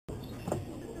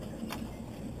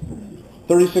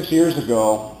36 years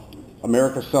ago,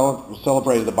 America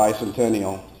celebrated the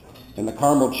bicentennial, and the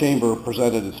Carmel Chamber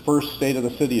presented its first State of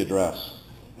the City address,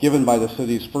 given by the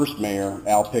city's first mayor,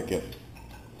 Al Pickett.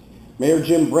 Mayor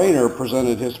Jim Brainard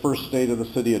presented his first State of the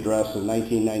City address in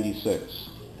 1996.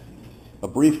 A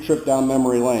brief trip down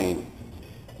memory lane.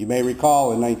 You may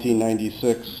recall in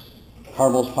 1996,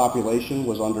 Carmel's population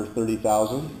was under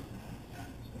 30,000.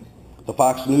 The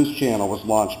Fox News Channel was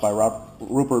launched by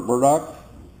Rupert Murdoch.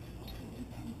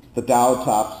 The Dow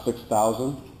topped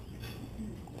 6,000.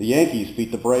 The Yankees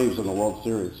beat the Braves in the World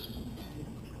Series.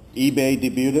 eBay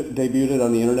debuted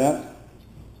on the internet.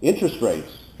 Interest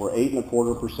rates were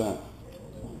 8.25%.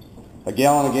 A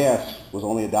gallon of gas was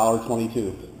only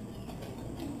 $1.22.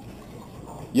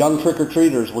 Young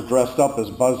trick-or-treaters were dressed up as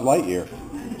Buzz Lightyear.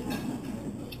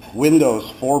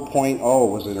 Windows 4.0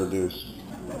 was introduced.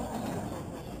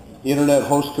 Internet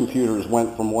host computers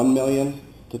went from 1 million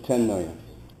to 10 million.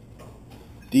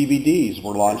 DVDs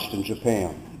were launched in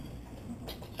Japan.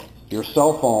 Your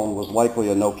cell phone was likely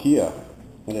a Nokia,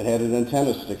 and it had an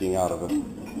antenna sticking out of it.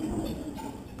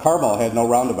 Carmel had no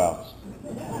roundabouts.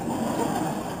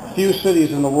 Few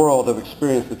cities in the world have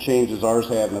experienced the changes ours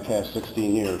have in the past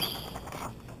 16 years.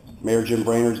 Mayor Jim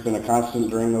Brainard has been a constant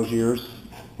during those years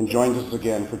and joins us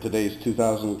again for today's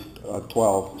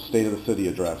 2012 State of the City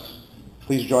address.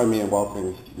 Please join me in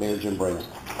welcoming Mayor Jim Brainard.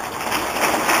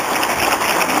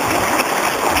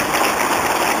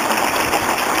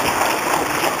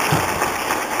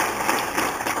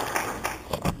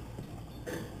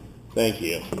 Thank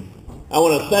you. I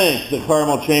want to thank the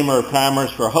Carmel Chamber of Commerce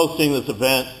for hosting this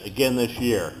event again this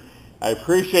year. I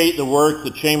appreciate the work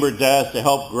the Chamber does to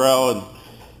help grow and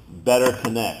better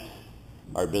connect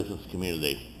our business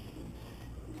community.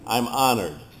 I'm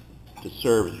honored to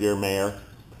serve as your mayor,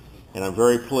 and I'm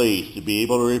very pleased to be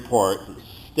able to report that the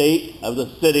state of the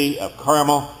city of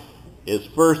Carmel is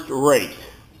first rate,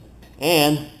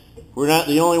 and we're not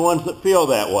the only ones that feel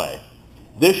that way.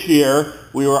 This year,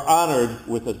 we were honored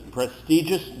with a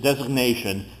prestigious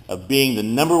designation of being the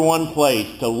 #1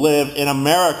 place to live in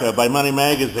America by Money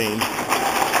Magazine.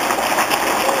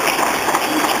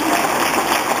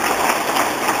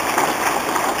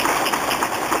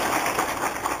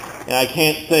 And I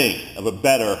can't think of a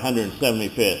better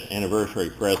 175th anniversary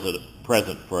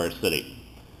present for our city.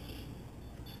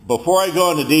 Before I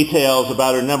go into details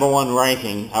about our #1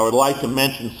 ranking, I would like to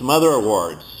mention some other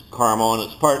awards Carmel and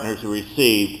its partners have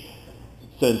received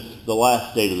since the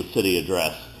last State of the City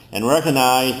address, and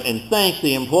recognize and thank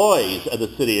the employees of the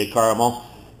City of Carmel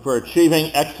for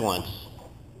achieving excellence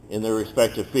in their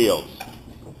respective fields.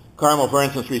 Carmel, for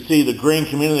instance, received the Green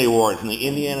Community Award from the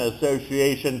Indiana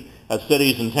Association of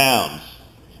Cities and Towns.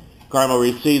 Carmel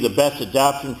received the Best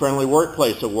Adoption-Friendly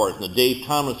Workplace Award from the Dave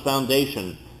Thomas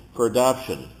Foundation for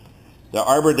Adoption. The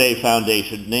Arbor Day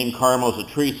Foundation named Carmel as a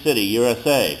Tree City,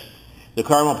 USA. The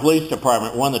Carmel Police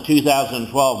Department won the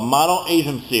 2012 Model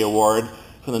Agency Award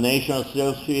from the National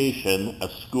Association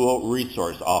of School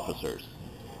Resource Officers.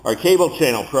 Our cable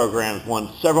channel programs won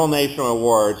several national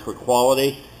awards for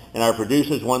quality, and our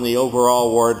producers won the overall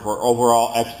award for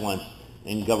overall excellence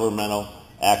in governmental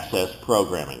access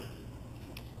programming.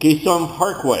 Keystone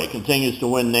Parkway continues to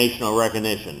win national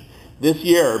recognition, this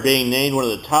year being named one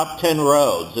of the top 10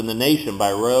 roads in the nation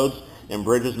by Roads and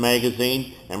Bridges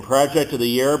Magazine, and Project of the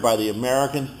Year by the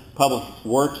American Public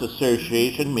Works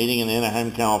Association, meeting in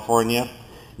Anaheim, California.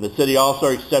 And the city also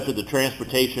accepted the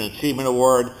Transportation Achievement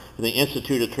Award from the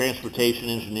Institute of Transportation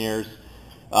Engineers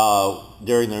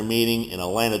during their meeting in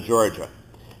Atlanta, Georgia.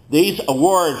 These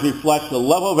awards reflect the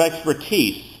level of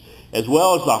expertise as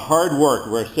well as the hard work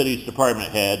of our city's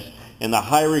department heads and the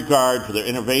high regard for their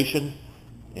innovation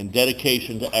and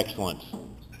dedication to excellence.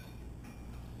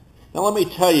 Now let me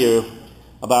tell you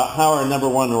about how our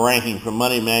 #1 ranking from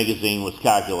Money Magazine was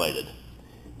calculated.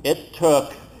 It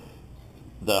took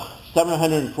the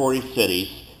 740 cities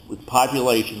with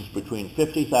populations between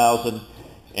 50,000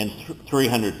 and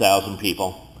 300,000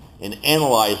 people and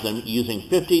analyzed them using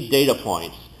 50 data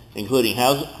points, including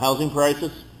housing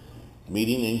prices,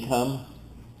 median income,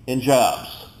 and jobs.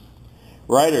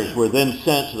 Writers were then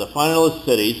sent to the finalist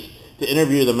cities to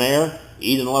interview the mayor,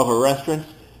 eat in local restaurants,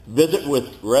 visit with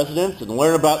residents, and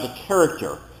learn about the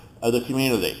character of the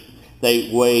community. They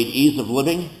weighed ease of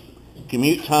living,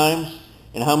 commute times,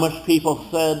 and how much people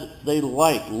said they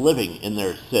liked living in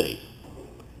their city.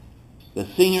 The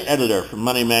senior editor from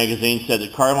Money Magazine said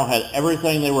that Carmel had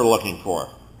everything they were looking for: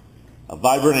 a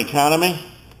vibrant economy,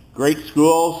 great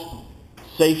schools,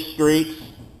 safe streets,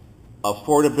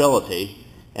 affordability,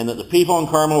 and that the people in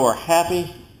Carmel were happy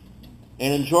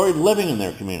and enjoyed living in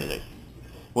their community.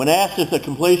 When asked if the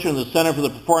completion of the Center for the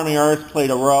Performing Arts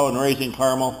played a role in raising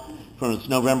Carmel from its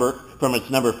number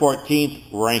 14th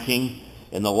ranking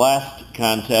in the last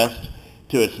contest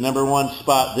to its number 1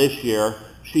 spot this year,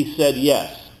 she said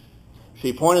yes.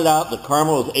 She pointed out that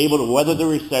Carmel was able to weather the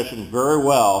recession very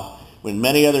well when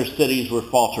many other cities were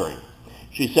faltering.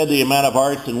 She said the amount of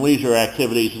arts and leisure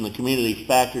activities in the community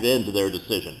factored into their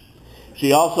decision.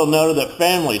 She also noted that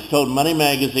families told Money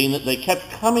Magazine that they kept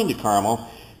coming to Carmel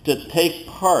to take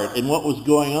part in what was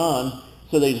going on,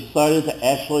 so they decided to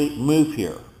actually move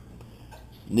here.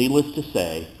 Needless to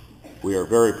say, we are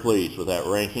very pleased with that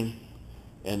ranking,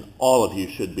 and all of you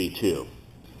should be too.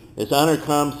 This honor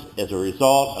comes as a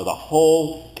result of the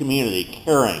whole community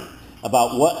caring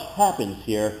about what happens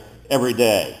here every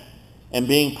day and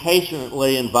being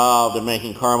passionately involved in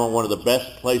making Carmel one of the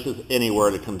best places anywhere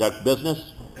to conduct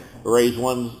business, raise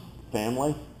one's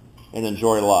family, and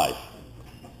enjoy life.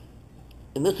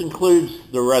 And this includes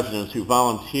the residents who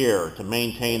volunteer to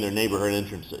maintain their neighborhood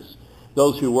entrances,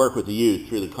 those who work with the youth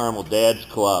through the Carmel Dads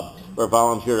Club, or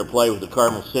volunteer to play with the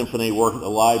Carmel Symphony, work at the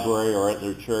library or at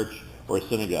their church or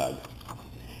synagogue.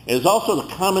 It is also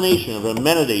the combination of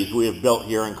amenities we have built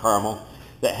here in Carmel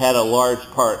that had a large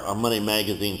part on Money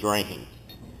Magazine's ranking.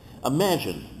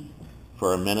 Imagine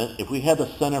for a minute if we had the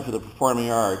Center for the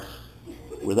Performing Arts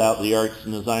without the Arts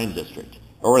and Design District,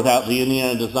 or without the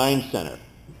Indiana Design Center,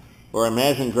 or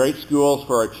imagine great schools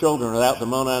for our children without the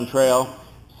Monon Trail,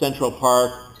 Central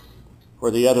Park,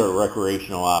 or the other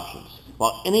recreational options.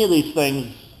 While any of these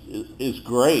things is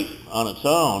great on its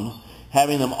own,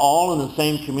 having them all in the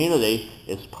same community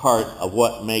is part of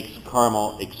what makes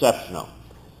Carmel exceptional.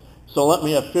 So let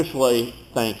me officially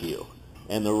thank you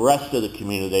and the rest of the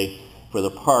community for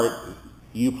the part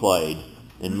you played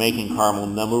in making Carmel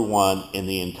number 1 in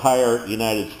the entire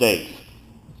United States.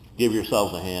 Give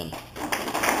yourselves a hand.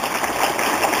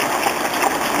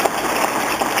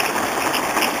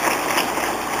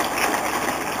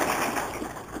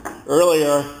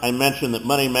 Earlier, I mentioned that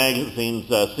Money Magazine's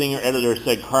senior editor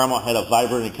said Carmel had a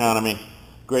vibrant economy,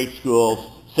 great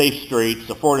schools, safe streets,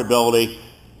 affordability,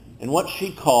 and what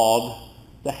she called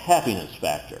the happiness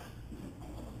factor.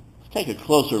 Let's take a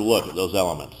closer look at those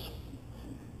elements.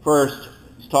 First,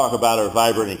 let's talk about our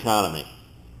vibrant economy.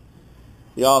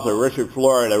 The author, Richard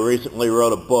Florida, recently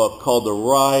wrote a book called The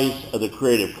Rise of the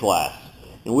Creative Class,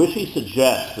 in which he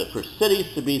suggests that for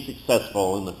cities to be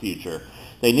successful in the future,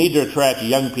 they need to attract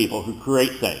young people who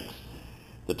create things,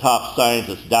 the top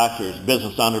scientists, doctors,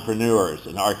 business entrepreneurs,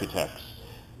 and architects.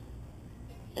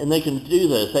 And they can do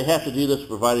this, they have to do this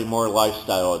providing more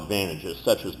lifestyle advantages,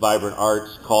 such as vibrant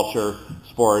arts, culture,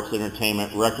 sports,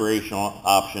 entertainment, recreational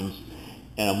options,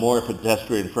 and a more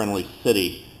pedestrian-friendly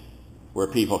city where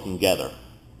people can gather.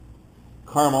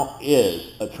 Carmel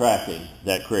is attracting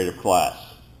that creative class.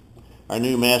 Our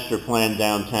new master plan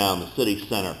downtown, the city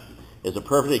center, is a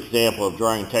perfect example of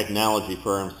drawing technology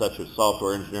firms such as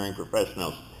software engineering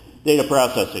professionals, data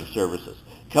processing services,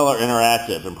 Keller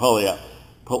Interactive, and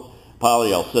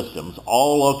Polyel Systems,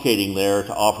 all locating there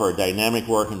to offer a dynamic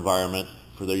work environment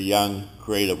for their young,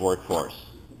 creative workforce.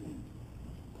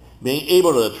 Being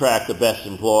able to attract the best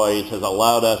employees has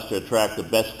allowed us to attract the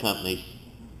best companies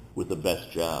with the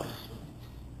best jobs.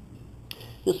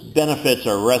 This benefits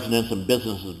our residents and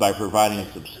businesses by providing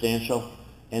a substantial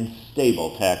and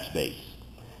stable tax base,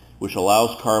 which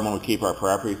allows Carmel to keep our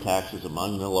property taxes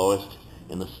among the lowest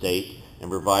in the state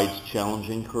and provides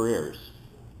challenging careers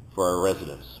for our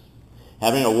residents.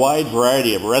 Having a wide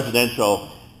variety of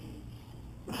residential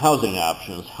housing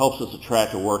options helps us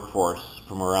attract a workforce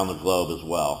from around the globe as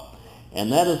well.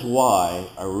 And that is why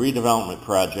our redevelopment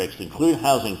projects include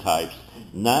housing types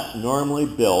not normally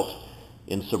built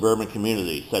in suburban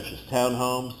communities, such as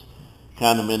townhomes,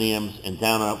 condominiums, and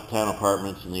downtown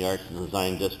apartments in the Arts and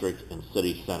Design District and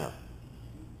City Center.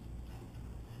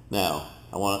 Now,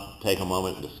 I want to take a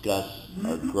moment and discuss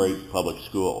our great public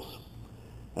schools.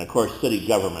 And of course, city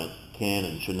government can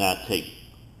and should not take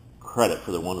credit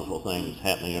for the wonderful things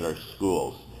happening at our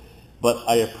schools. But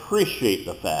I appreciate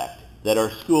the fact that our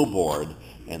school board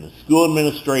and the school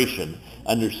administration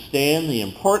understand the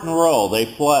important role they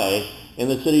play in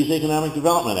the city's economic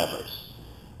development efforts.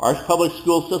 Our public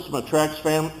school system attracts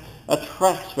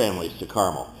families to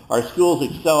Carmel. Our schools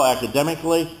excel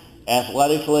academically,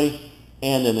 athletically,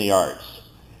 and in the arts.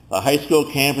 The high school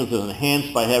campus is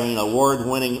enhanced by having an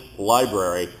award-winning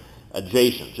library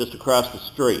adjacent, just across the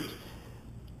street.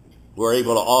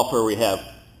 We have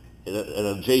an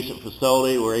adjacent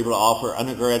facility. We're able to offer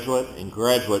undergraduate and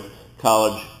graduate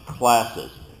college classes.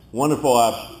 Wonderful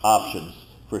options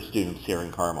for students here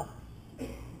in Carmel.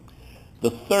 The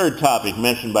third topic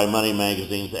mentioned by Money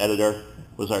Magazine's editor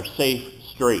was our safe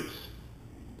streets.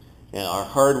 And our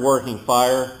hard-working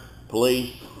fire,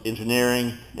 police,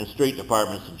 engineering, and street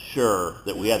departments ensure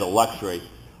that we have the luxury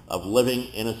of living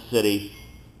in a city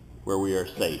where we are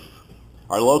safe.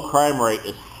 Our low crime rate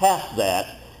is half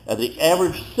that of the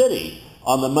average city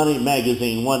on the Money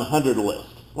Magazine 100 list.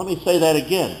 Let me say that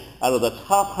again. Out of the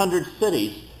top 100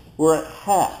 cities, we're at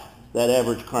half that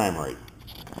average crime rate.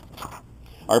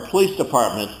 Our police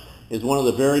department is one of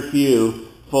the very few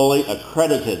fully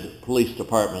accredited police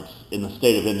departments in the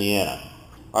state of Indiana.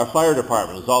 Our fire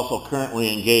department is also currently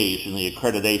engaged in the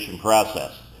accreditation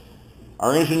process.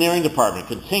 Our engineering department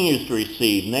continues to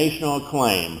receive national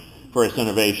acclaim for its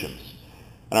innovations.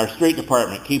 And our street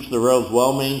department keeps the roads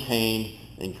well maintained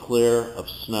and clear of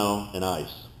snow and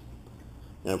ice.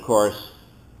 And of course,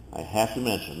 I have to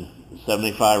mention the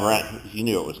 75 you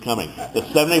knew it was coming. The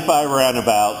 75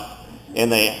 roundabout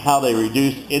and how they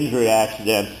reduce injury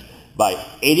accidents by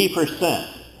 80%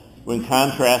 when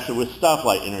contrasted with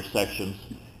stoplight intersections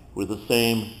with the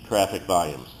same traffic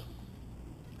volumes.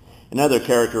 Another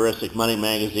characteristic Money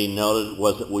Magazine noted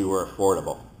was that we were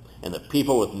affordable and that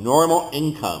people with normal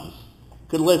incomes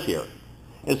could live here.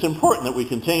 It's important that we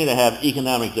continue to have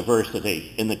economic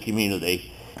diversity in the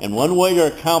community, and one way to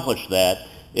accomplish that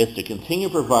is to continue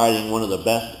providing one of the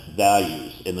best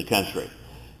values in the country.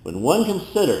 When one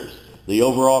considers the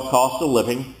overall cost of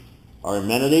living, our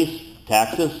amenities,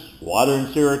 taxes, water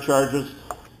and sewer charges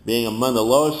being among the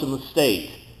lowest in the state,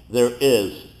 there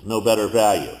is no better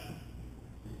value.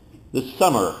 This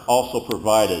summer also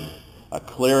provided a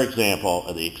clear example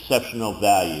of the exceptional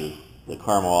value that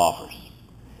Carmel offers.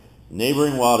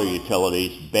 Neighboring water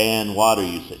utilities ban water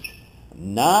usage,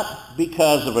 not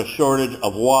because of a shortage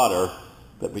of water,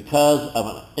 but because of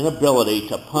an inability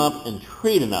to pump and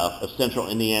treat enough of central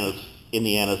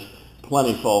Indiana's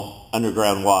plentiful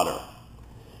underground water.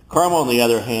 Carmel, on the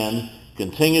other hand,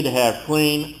 continued to have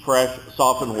clean, fresh,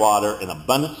 softened water in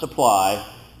abundant supply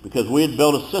because we had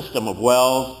built a system of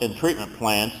wells and treatment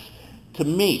plants to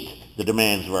meet the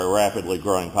demands of our rapidly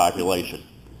growing population.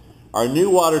 Our new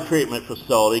water treatment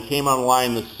facility came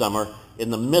online this summer in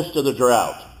the midst of the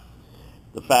drought.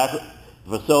 The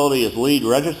facility is LEED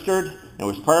registered and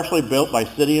was partially built by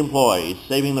city employees,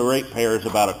 saving the ratepayers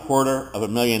about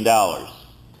 $250,000.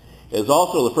 It is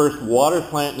also the first water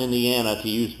plant in Indiana to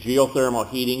use geothermal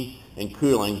heating and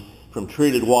cooling from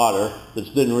treated water that's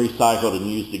been recycled and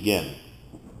used again.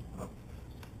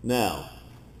 Now,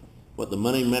 what the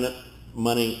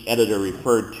Money editor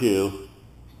referred to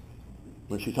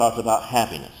when she talked about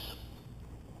happiness.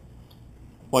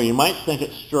 Well, you might think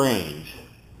it strange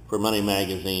for Money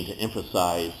Magazine to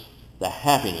emphasize the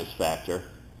happiness factor.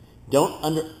 Don't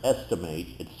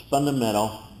underestimate its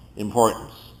fundamental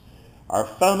importance. Our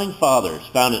founding fathers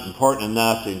found it important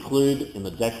enough to include in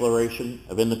the Declaration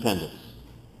of Independence.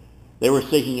 They were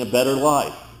seeking a better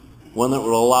life, one that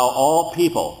would allow all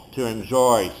people to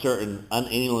enjoy certain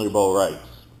unalienable rights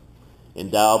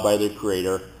endowed by their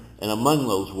Creator, and among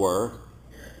those were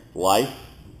life,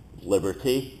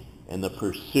 liberty, and the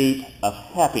pursuit of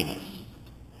happiness.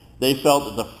 They felt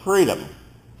that the freedom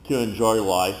to enjoy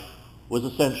life was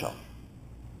essential.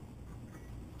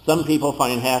 Some people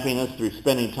find happiness through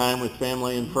spending time with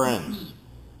family and friends,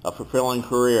 a fulfilling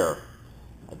career,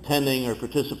 attending or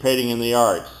participating in the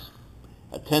arts,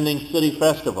 attending city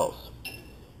festivals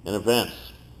and events,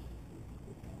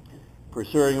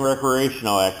 pursuing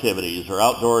recreational activities or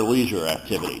outdoor leisure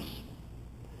activities.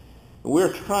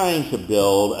 We're trying to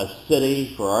build a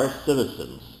city for our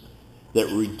citizens that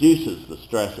reduces the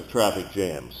stress of traffic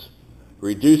jams,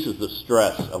 reduces the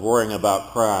stress of worrying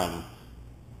about crime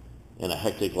in a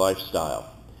hectic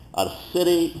lifestyle. A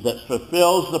city that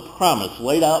fulfills the promise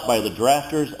laid out by the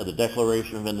drafters of the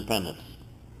Declaration of Independence.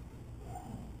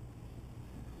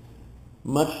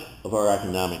 Much of our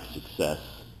economic success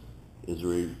is a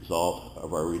result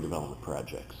of our redevelopment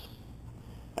projects.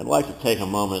 I'd like to take a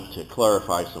moment to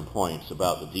clarify some points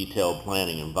about the detailed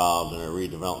planning involved in our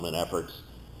redevelopment efforts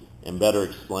and better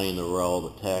explain the role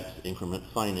that tax increment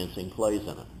financing plays in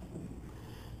it.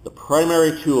 The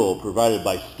primary tool provided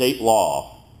by state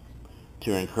law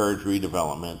to encourage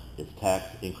redevelopment is tax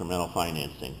incremental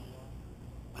financing,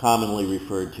 commonly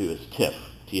referred to as TIF,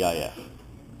 T-I-F.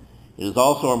 It is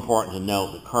also important to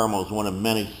note that Carmel is one of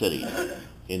many cities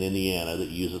in Indiana that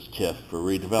uses TIF for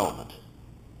redevelopment.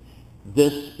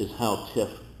 This is how TIF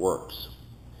works.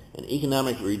 An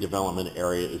economic redevelopment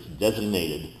area is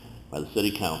designated by the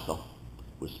City Council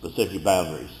with specific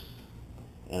boundaries,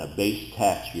 and a base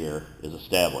tax year is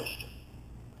established.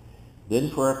 Then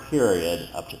for a period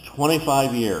up to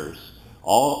 25 years,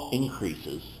 all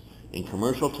increases in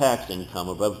commercial tax income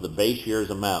above the base year's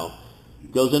amount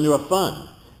goes into a fund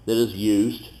that is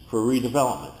used for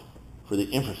redevelopment, for the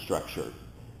infrastructure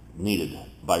needed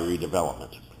by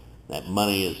redevelopment. That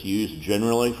money is used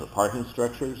generally for parking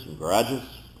structures and garages,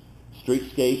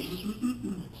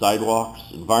 streetscapes, sidewalks,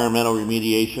 environmental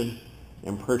remediation,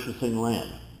 and purchasing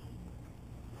land.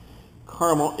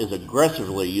 Carmel is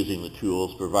aggressively using the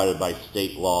tools provided by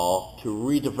state law to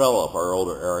redevelop our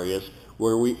older areas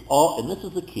where and this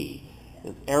is the key,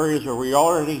 in areas where we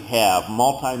already have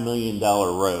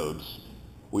multi-million-dollar roads.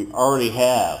 We already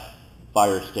have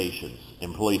fire stations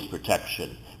and police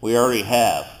protection. We already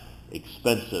have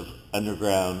expensive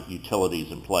underground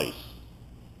utilities in place.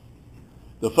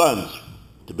 The funds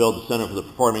to build the Center for the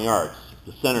Performing Arts,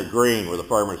 the Center Green where the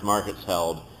farmers market's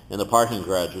held, and the parking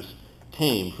garages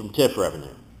came from TIF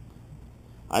revenue.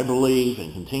 I believe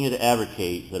and continue to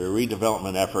advocate that our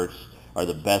redevelopment efforts are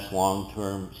the best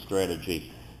long-term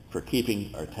strategy for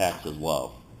keeping our taxes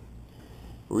low.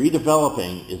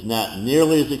 Redeveloping is not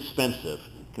nearly as expensive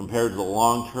compared to the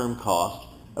long-term cost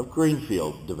of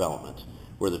greenfield development,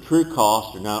 where the true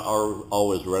costs are not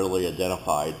always readily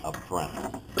identified up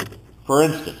front. For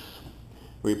instance,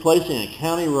 replacing a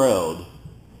county road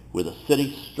with a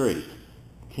city street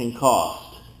can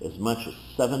cost as much as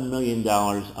 $7 million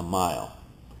a mile.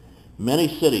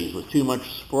 Many cities with too much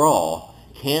sprawl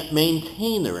can't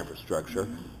maintain their infrastructure,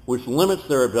 which limits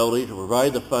their ability to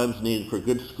provide the funds needed for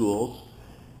good schools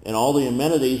and all the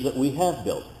amenities that we have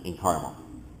built in Carmel.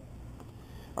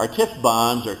 Our TIF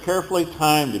bonds are carefully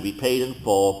timed to be paid in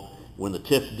full when the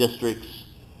TIF districts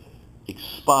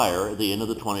expire at the end of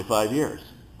the 25 years.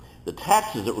 The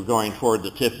taxes that were going toward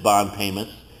the TIF bond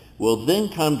payments will then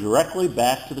come directly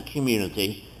back to the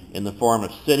community in the form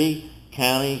of city,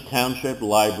 county, township,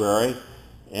 library,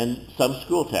 and some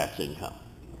school tax income.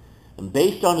 And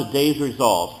based on today's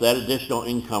results, that additional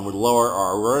income would lower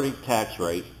our already tax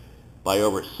rate by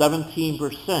over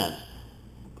 17%,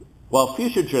 while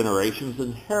future generations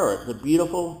inherit the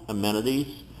beautiful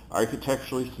amenities,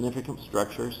 architecturally significant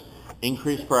structures,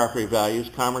 increased property values,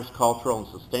 commerce, cultural, and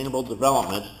sustainable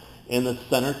development in the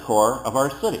center core of our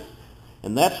city.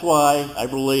 And that's why I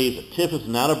believe that TIF is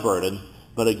not a burden,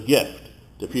 but a gift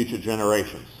to future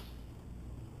generations.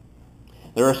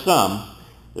 There are some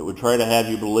that would try to have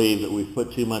you believe that we've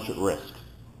put too much at risk.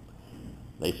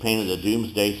 They painted a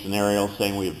doomsday scenario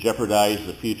saying we have jeopardized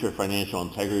the future financial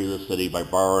integrity of the city by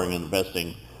borrowing and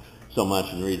investing so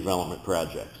much in redevelopment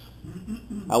projects.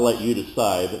 I'll let you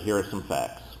decide, but here are some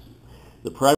facts. The